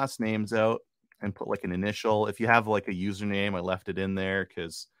all the last names out and put like an initial. If you have like a username, I left it in there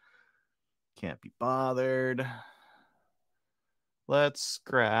because can't be bothered. Let's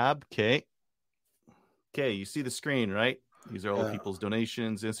grab. Okay, you see the screen, right? These are all the people's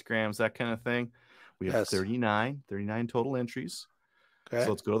donations, Instagrams, that kind of thing. We have 39 total entries. Okay.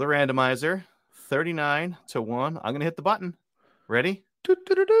 So let's go to the randomizer. 39 to 1. I'm going to hit the button. Ready?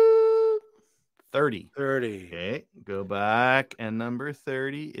 30. 30. Okay, go back. And number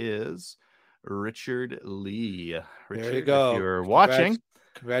 30 is Richard Lee. Richard, There you go. if you're watching,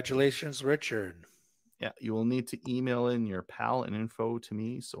 Congratulations, Richard. yeah, you will need to email in your PAL and info to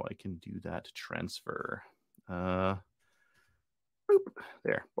me so I can do that transfer. Boop,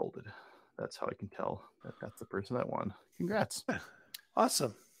 there, bolded. That's how I can tell that that's the person that won. Congrats.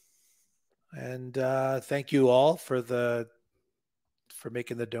 Awesome. And thank you all for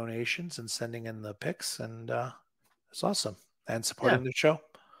making the donations and sending in the pics. And it's awesome. And supporting the show.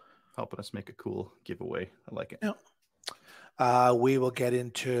 Helping us make a cool giveaway. I like it. Yeah. We will get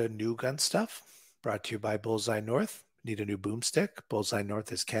into new gun stuff. Brought to you by Bullseye North. Need a new boomstick? Bullseye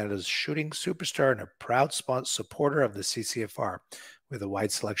North is Canada's shooting superstar and a proud supporter of the CCFR, with a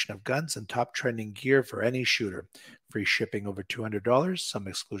wide selection of guns and top trending gear for any shooter. Free shipping over $200. Some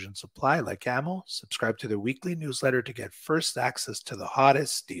exclusions apply, like ammo. Subscribe to their weekly newsletter to get first access to the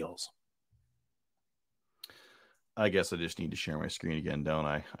hottest deals. I guess I just need to share my screen again, don't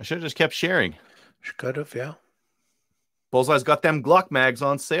I? I should have just kept sharing. Could have, yeah. Bullseye's got them Glock mags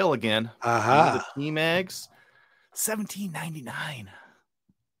on sale again. Aha. The T mags, $17.99.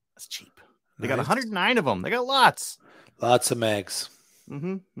 That's cheap. They got Nice. 109 of them. They got lots. Lots of mags.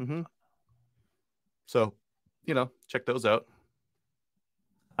 So, check those out.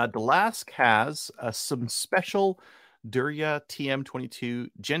 Delask has some special Duria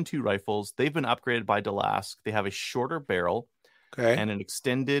TM22 Gen 2 rifles. They've been upgraded by Delask. They have a shorter barrel and an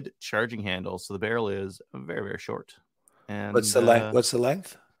extended charging handle. So the barrel is very, very short. And what's the length? What's the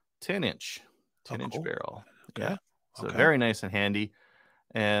length? 10-inch. 10-inch cool. barrel. Okay. Yeah. So very nice and handy.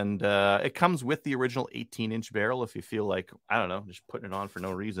 And it comes with the original 18-inch barrel if you feel like, I don't know, just putting it on for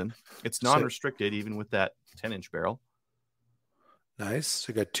no reason. It's non-restricted even with that 10-inch barrel. Nice. So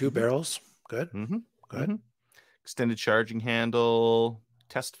you got two barrels. Good. Good. Extended charging handle,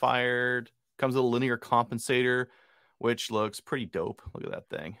 test fired, comes with a linear compensator, which looks pretty dope. Look at that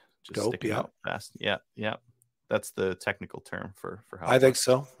thing. Just sticking out fast. Yeah. That's the technical term for how I think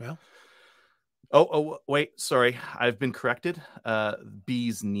so. Yeah. Oh, wait, sorry. I've been corrected.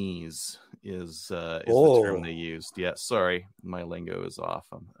 Bee's knees is the term they used. Yeah, sorry. My lingo is off.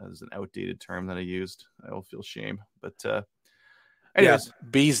 That is an outdated term that I used. I will feel shame. But anyways.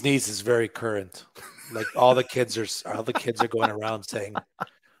 Bee's knees is very current. Like all the kids are going around saying,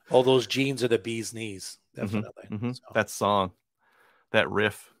 all those jeans are the bee's knees. Definitely. So. That song, that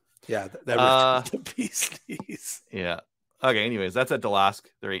riff. Yeah, that riff, the bee's knees. Yeah. Okay, anyways, that's at Delask.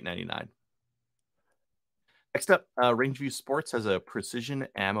 They're $8.99. Next up, Rangeview Sports has a precision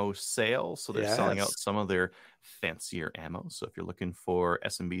ammo sale. So they're selling out some of their fancier ammo. So if you're looking for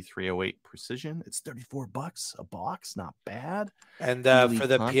SMB 308 Precision, it's $34 a box. Not bad. And for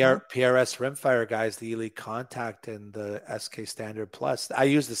the PRS rimfire guys, the Elite Contact and the SK Standard Plus. I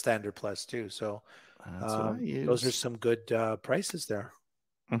use the Standard Plus too. So that's what I use. Those are some good prices there.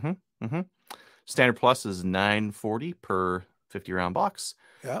 Standard Plus is $9.40 per 50-round box.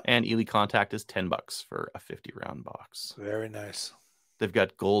 Yeah. And Elite Contact is $10 for a 50-round box. Very nice. They've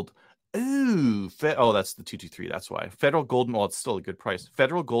got gold. Ooh. That's the 223. That's why. Federal gold. Well, it's still a good price.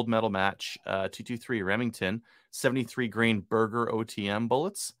 Federal gold medal match, 223 Remington, 73 grain Burger OTM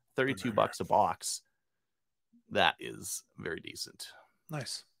bullets, $32 a box. That is very decent.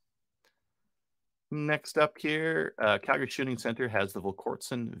 Nice. Next up here, Calgary Shooting Center has the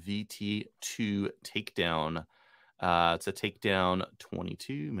Volkortsen VT2 Takedown. It's a Takedown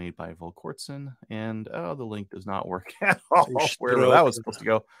 22 made by Volkortsen, and the link does not work at all. Wherever that was supposed to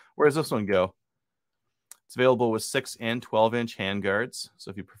go. Where does this one go? It's available with 6 and 12-inch handguards.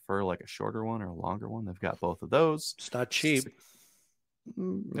 So if you prefer like a shorter one or a longer one, they've got both of those. It's not cheap.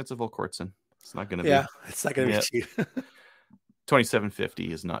 It's a Volkortsen. It's not going to be. Yeah, it's not going to be cheap.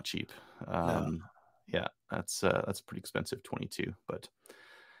 $27.50 is not cheap. No. Yeah, that's pretty expensive. 22, but.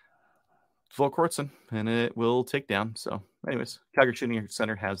 Volkortsen, and it will take down. So, anyways, Calgary Shooting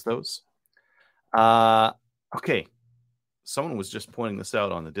Center has those. Okay, someone was just pointing this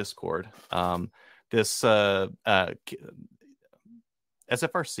out on the Discord. This SFRC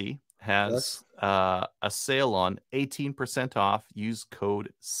has a sale on 18% off. Use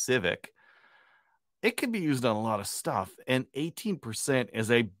code CIVIC. It can be used on a lot of stuff, and 18% is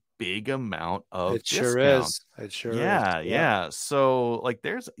a big amount of discount. It sure is. Yeah. So like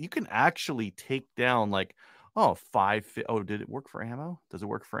you can actually take down like did it work for ammo? Does it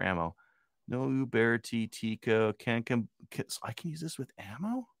work for ammo? No Uberti Tico so I can use this with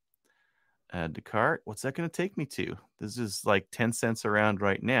ammo? Add to cart. What's that going to take me to? This is like 10 cents around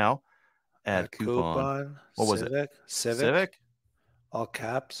right now. Add coupon. What was it? Civic? All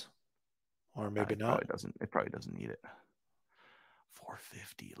caps. Or maybe not. It probably doesn't need it.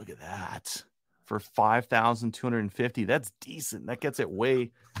 $4.50. Look at that. for 5,250. That's decent. That gets it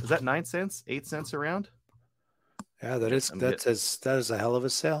way. Is that 9 cents, 8 cents around? Yeah, that is a hell of a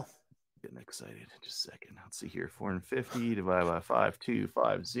sale. Getting excited. Just a second. Let's see here. 450 divided by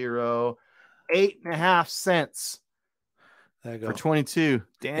 5,250. 8.5 cents. There you go. For 22.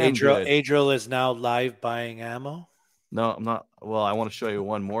 Damn good. Adriel is now live buying ammo. No, I'm not. Well, I want to show you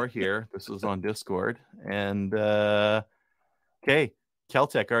one more here. This was on Discord. And okay,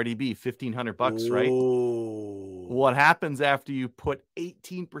 Keltec RDB, $1,500, right? What happens after you put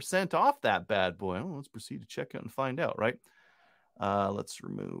 18% off that bad boy? Oh, let's proceed to check out and find out, right? Let's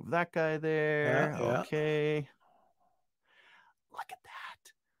remove that guy there. Yeah. Okay. Look at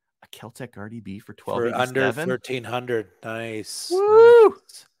that. A Keltec RDB for For $1,287. under 1,300. Nice. Woo!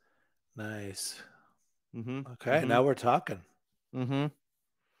 Nice. Mm-hmm. Okay, now we're talking. Mm-hmm.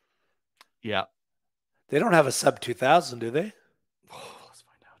 Yeah. They don't have a sub 2,000, do they? Let's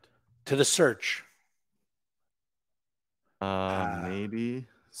find out. To the search. Maybe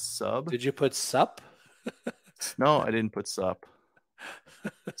sub. Did you put sup? No, I didn't put sup.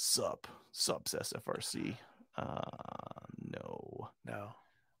 Subs SFRC. No.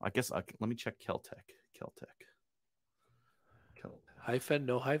 I guess let me check Keltec. Hyphen?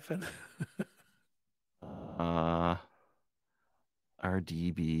 No hyphen?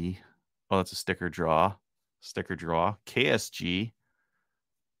 RDB. Oh, that's a sticker draw. KSG.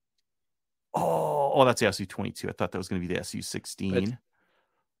 Oh, that's the SU22. I thought that was going to be the SU16.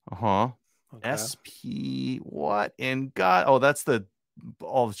 Okay. SP. What in God? Oh, that's the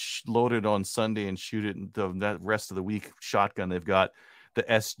all loaded on Sunday and shoot it that rest of the week shotgun. They've got the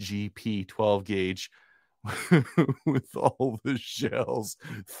SGP 12 gauge with all the shells,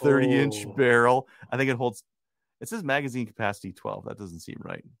 30-inch barrel. I think it says magazine capacity 12. That doesn't seem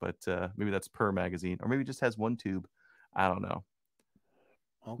right, but maybe that's per magazine, or maybe it just has one tube. I don't know.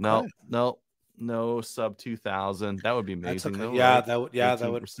 Okay. No sub 2,000. That would be amazing. Okay. Though, yeah, right? that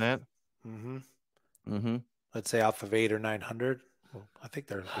would. 18%. Let's say off of 800 or 900. Well, I think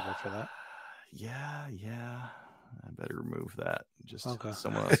they're looking for that. Yeah. I better remove that. Just okay.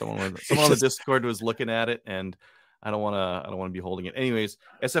 Someone on the Discord was looking at it, and I don't want to be holding it. Anyways,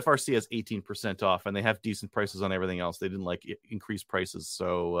 SFRC has 18% off, and they have decent prices on everything else. They didn't increase prices,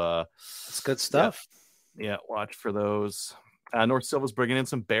 so that's good stuff. Yeah, watch for those. North Silva's bringing in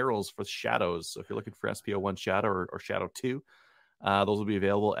some barrels for shadows. So if you're looking for SPO1 Shadow or Shadow 2, those will be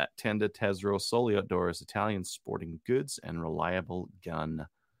available at Tenda Tesoro Soli Outdoors, Italian sporting goods and reliable gun.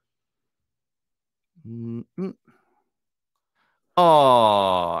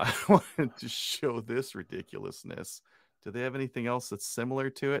 Oh, I wanted to show this ridiculousness. Do they have anything else that's similar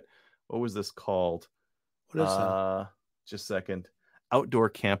to it? What was this called? What is that? Just a second. Outdoor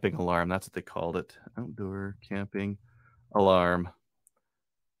camping alarm. That's what they called it. Outdoor camping alarm.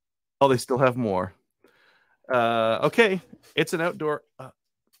 Oh, they still have more. Okay. It's an outdoor.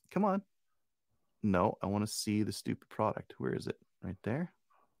 Come on. No, I want to see the stupid product. Where is it? Right there.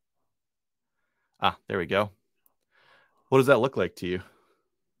 There we go. What does that look like to you?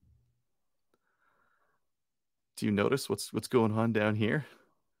 Do you notice what's going on down here?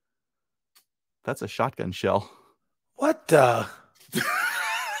 That's a shotgun shell. What the?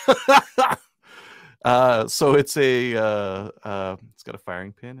 So it's it's got a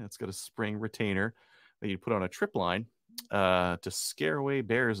firing pin. It's got a spring retainer that you put on a trip line to scare away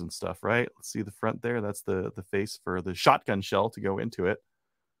bears and stuff, right? Let's see the front there. That's the face for the shotgun shell to go into it.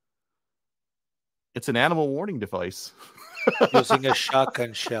 It's an animal warning device. Using a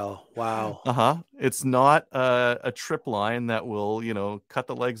shotgun shell. Wow. It's not a trip line that will, cut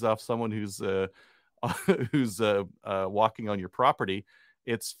the legs off someone who's walking on your property.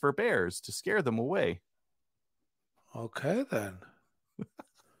 It's for bears to scare them away. Okay, then.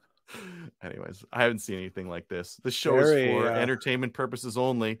 Anyways, I haven't seen anything like this. This show is for entertainment purposes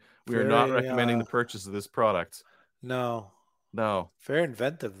only. We are not recommending the purchase of this product. No. Very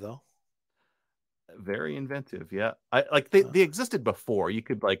inventive, though. Very inventive, yeah. They existed before. You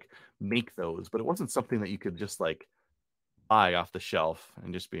could make those, but it wasn't something that you could just buy off the shelf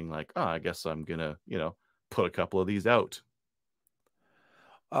and just being like, I guess I'm gonna, put a couple of these out.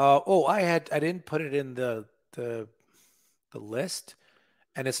 I didn't put it in the list,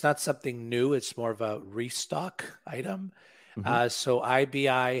 and it's not something new. It's more of a restock item. So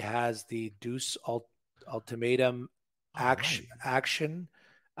IBI has the Deuce Ultimatum action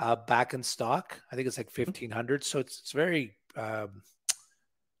back in stock. I think it's 1,500. So it's very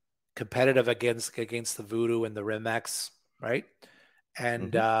competitive against the Voodoo and the Rimax, right?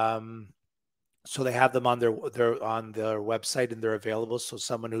 And so they have them on their website, and they're available. So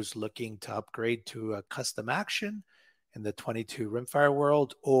someone who's looking to upgrade to a custom action in the 22 rimfire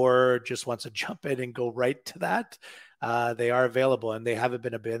world, or just wants to jump in and go right to that, they are available, and they haven't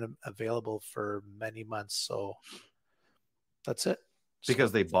been available for many months. So that's it.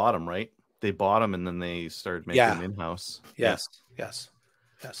 Because they bought them, right? They bought them and then they started making them in-house. Yes.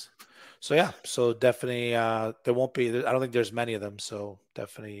 So yeah, so definitely there won't be, I don't think there's many of them. So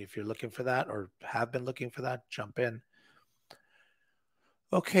definitely if you're looking for that or have been looking for that, jump in.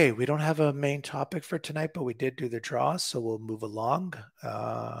 Okay, we don't have a main topic for tonight, but we did do the draw, so we'll move along.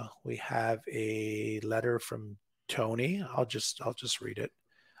 We have a letter from Tony. I'll just read it.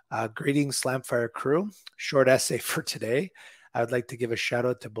 Greetings, Slamfire crew. Short essay for today. I would like to give a shout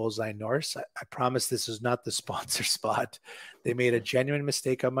out to Bullseye Norse. I promise this is not the sponsor spot. They made a genuine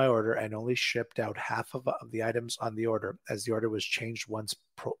mistake on my order and only shipped out half of the items on the order, as the order was changed once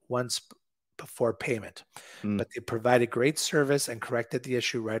before payment. But they provided great service and corrected the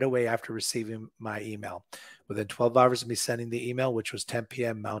issue right away after receiving my email. Within 12 hours of me sending the email, which was 10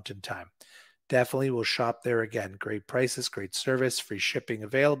 p.m. Mountain Time. Definitely will shop there again. Great prices, great service, free shipping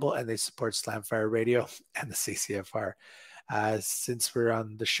available, and they support Slamfire Radio and the CCFR. Since we're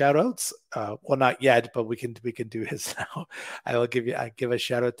on the shout outs, well, not yet, but we can do his now. I give a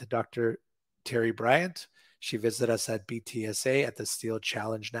shout out to Dr. Terry Bryant. She visited us at BTSA at the Steel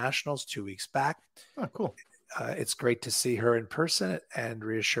Challenge Nationals 2 weeks back. Oh, cool. It's great to see her in person and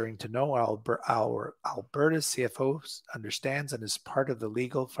reassuring to know our Alberta CFO understands and is part of the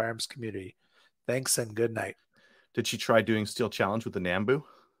legal firearms community. Thanks and good night. Did she try doing Steel Challenge with the Nambu?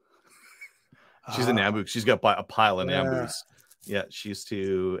 She's a Nambu. She's got a pile of Nambus. Yeah, she used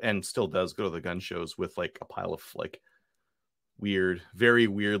to, and still does, go to the gun shows with like a pile of like weird, very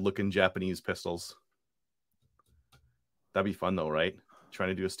weird looking Japanese pistols. That'd be fun though, right? Trying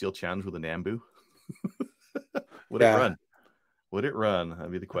to do a Steel Challenge with a Nambu. Would it run? Would it run?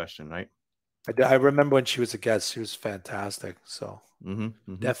 That'd be the question, right? I remember when she was a guest. She was fantastic. So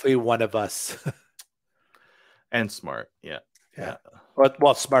definitely one of us. And smart, yeah.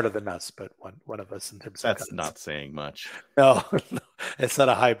 Well, smarter than us, but one of us in terms of that's guns. Not saying much. No, it's not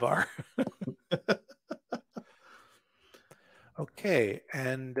a high bar. Okay,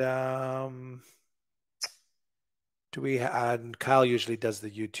 and do we? And Kyle usually does the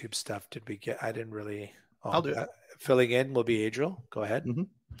YouTube stuff. Did we get? I didn't really. I'll do it. Filling in will be Adriel. Go ahead.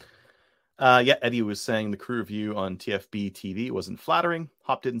 Yeah, Eddie was saying the crew review on TFB TV wasn't flattering.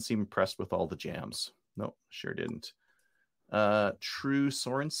 Hop didn't seem impressed with all the jams. No, sure didn't. True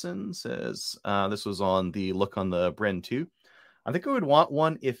Sorensen says this was on the look on the Bren 2. I think I would want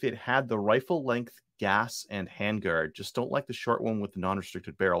one if it had the rifle length, gas, and handguard. Just don't like the short one with the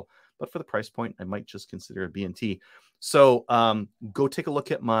non-restricted barrel. But for the price point, I might just consider a B&T. So go take a look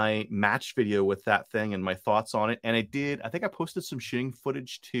at my match video with that thing and my thoughts on it. And I think I posted some shooting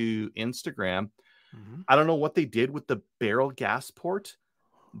footage to Instagram. I don't know what they did with the barrel gas port,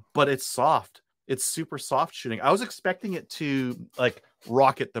 but it's soft. It's super soft shooting. I was expecting it to like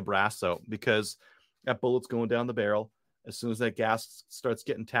rocket the brass out because that bullet's going down the barrel. As soon as that gas starts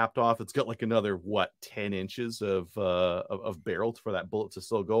getting tapped off, it's got like another 10 inches of barrel for that bullet to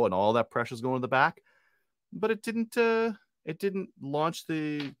still go, and all that pressure's going to the back. But it didn't launch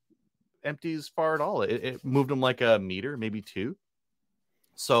the empties far at all. It moved them like a meter, maybe 2.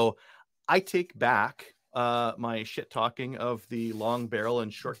 So I take back my shit talking of the long barrel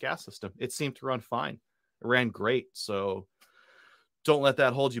and short gas system. It seemed to run fine. It ran great. So don't let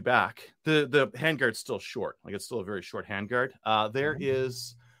that hold you back. The handguard's still short. Like, it's still a very short handguard. There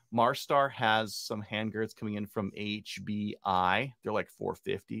is Marstar has some handguards coming in from HBI. They're like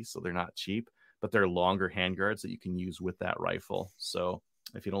 $450, so they're not cheap, but they're longer handguards that you can use with that rifle. So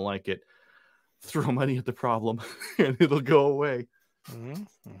if you don't like it, throw money at the problem and it'll go away.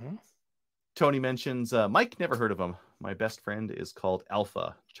 Tony mentions Mike, never heard of him. My best friend is called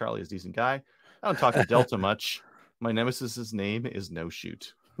Alpha. Charlie is a decent guy. I don't talk to Delta much. My nemesis's name is No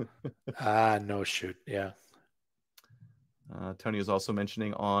Shoot. No Shoot. Yeah. Tony is also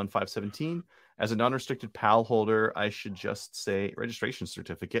mentioning on 517, as a non-restricted PAL holder, I should just say registration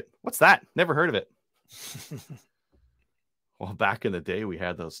certificate. What's that? Never heard of it. Well, back in the day, we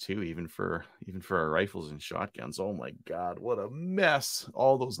had those too, even for our rifles and shotguns. Oh my God, what a mess.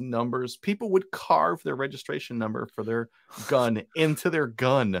 All those numbers. People would carve their registration number for their gun into their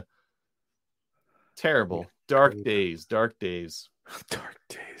gun. Terrible. Dark days.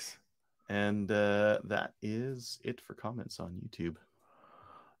 And that is it for comments on YouTube.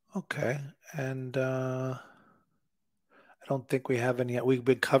 Okay. And I don't think we have any. We've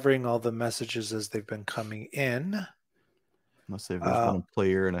been covering all the messages as they've been coming in. Unless there's one on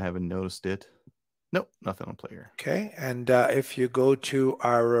player and I haven't noticed it. Nope, nothing on player. Okay. And if you go to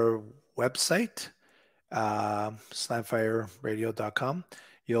our website, slamfireradio.com.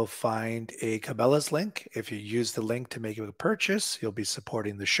 You'll find a Cabela's link. If you use the link to make a purchase, you'll be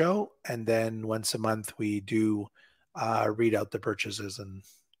supporting the show. And then once a month, we do read out the purchases and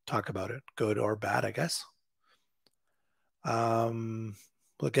talk about it, good or bad, I guess. Well,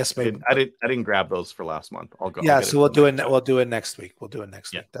 I guess maybe I didn't grab those for last month. I'll go. Yeah, I'll so we'll do it next week. We'll do it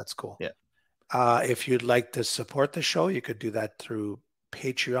next Yeah. week. That's cool. Yeah. If you'd like to support the show, you could do that through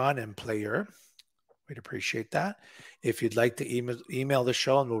Patreon and Player. We'd appreciate that. If you'd like to email the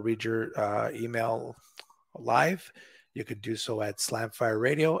show and we'll read your email live, you could do so at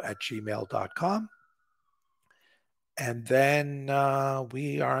slamfireradio@gmail.com. And then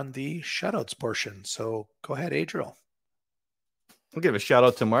we are on the shoutouts portion. So go ahead, Adriel. I'll give a shout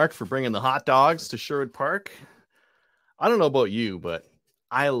out to Mark for bringing the hot dogs to Sherwood Park. I don't know about you, but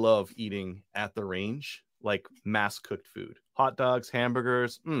I love eating at the range, like mass cooked food, hot dogs,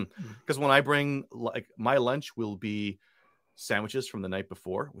 hamburgers. Because when I bring, like, my lunch will be sandwiches from the night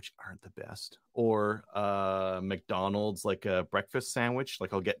before, which aren't the best, or McDonald's, like a breakfast sandwich.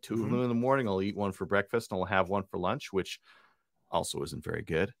 Like, I'll get two of them in the morning. I'll eat one for breakfast and I'll have one for lunch, which also isn't very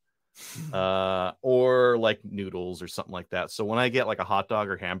good. Or like noodles or something like that. So when I get like a hot dog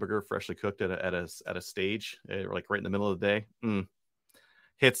or hamburger freshly cooked at a stage, like right in the middle of the day,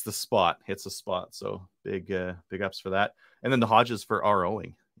 hits the spot. So big ups for that. And then the Hodges for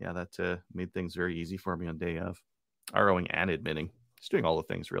ROing. Yeah, that made things very easy for me on day of ROing and admitting. Just doing all the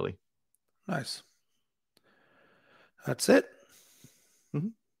things, really. Nice. That's it.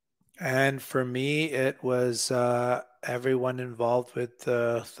 And for me, it was everyone involved with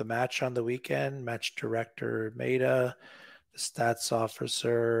the match on the weekend. Match director Maida, the stats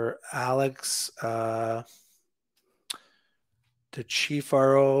officer Alex, the chief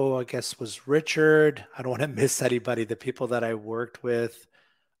RO, I guess, was Richard. I don't want to miss anybody. The people that I worked with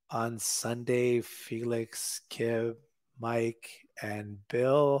on Sunday, Felix, Kib, Mike, and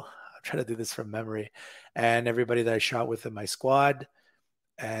Bill. I'm trying to do this from memory. And everybody that I shot with in my squad.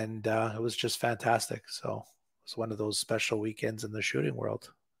 And it was just fantastic. So it was one of those special weekends in the shooting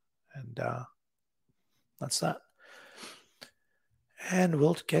world. And that's that. And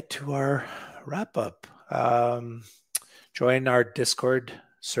we'll get to our wrap up. Join our Discord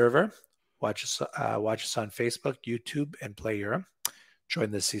server. Watch us on Facebook, YouTube, and Player.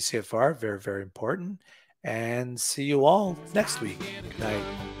 Join the CCFR. Very, very important. And see you all next week. Good night.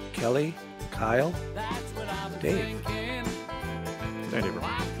 Kelly, Kyle, Dave.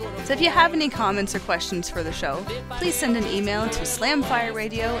 So if you have any comments or questions for the show, please send an email to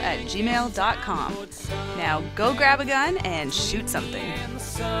slamfireradio@gmail.com. Now go grab a gun and shoot something.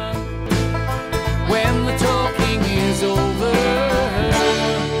 When the talking is over,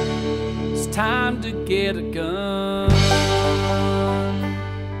 it's time to get a gun.